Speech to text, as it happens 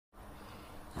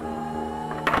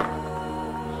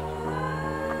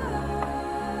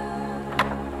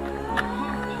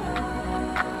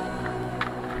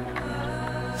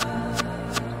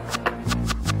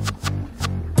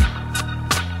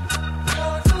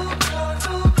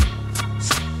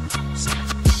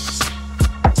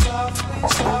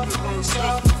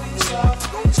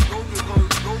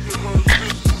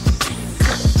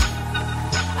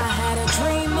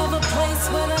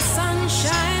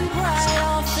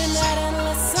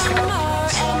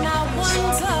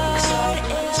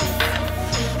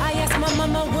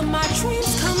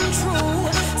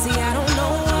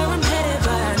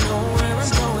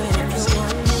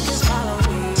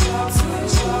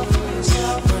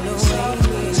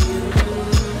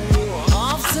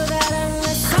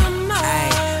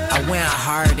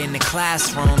in the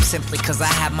classroom, simply cause I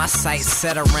had my sights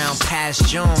set around past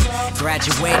June.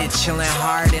 Graduated, chilling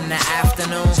hard in the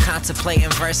afternoon, contemplating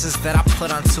verses that I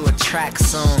put onto a track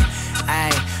soon.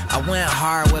 Ay, I went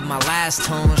hard with my last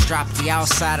tunes, dropped The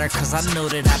Outsider cause I knew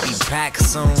that I'd be back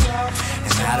soon.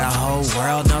 And now the whole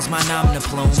world knows my nom de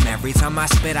plume. Every time I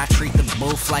spit, I treat the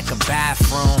booth like a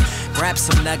bathroom. Grab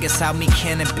some nuggets out me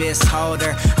cannabis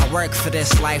holder. I work for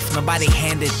this life, nobody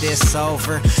handed this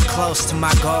over. Close to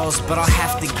my goals, but I'll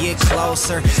have to get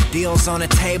closer. Deals on the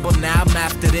table, now I'm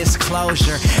after this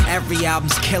closure. Every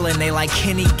album's killing, they like,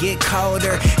 Kenny, get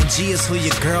colder. And G is who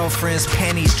your girlfriend's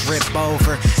panties drip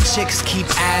over. Chicks keep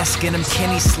asking them,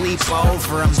 Kenny, sleep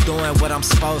over. I'm doing what I'm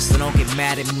supposed to, don't get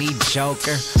mad at me,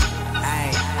 Joker.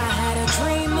 Ay. I had a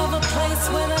dream of a place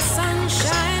where the sun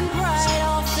shine bright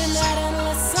off in that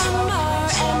endless summer,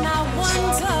 and I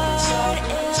wondered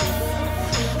if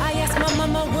I asked my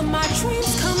mama would my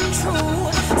dreams come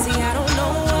true. See, I don't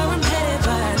know where I'm headed,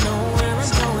 but I know where I'm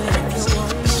going. If you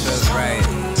want me, feels right.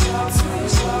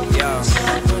 Yo.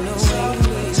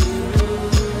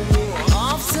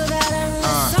 Off to that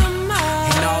endless summer.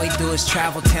 And all he do is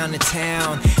travel town to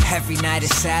town. Every night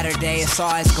is Saturday, it's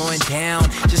always going down.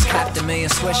 Just copped a million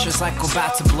swishers like we're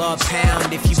about to blow a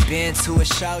pound. If you've been to a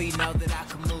show, you know that I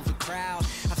can move a crowd.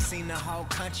 I've seen the whole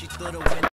country through the window.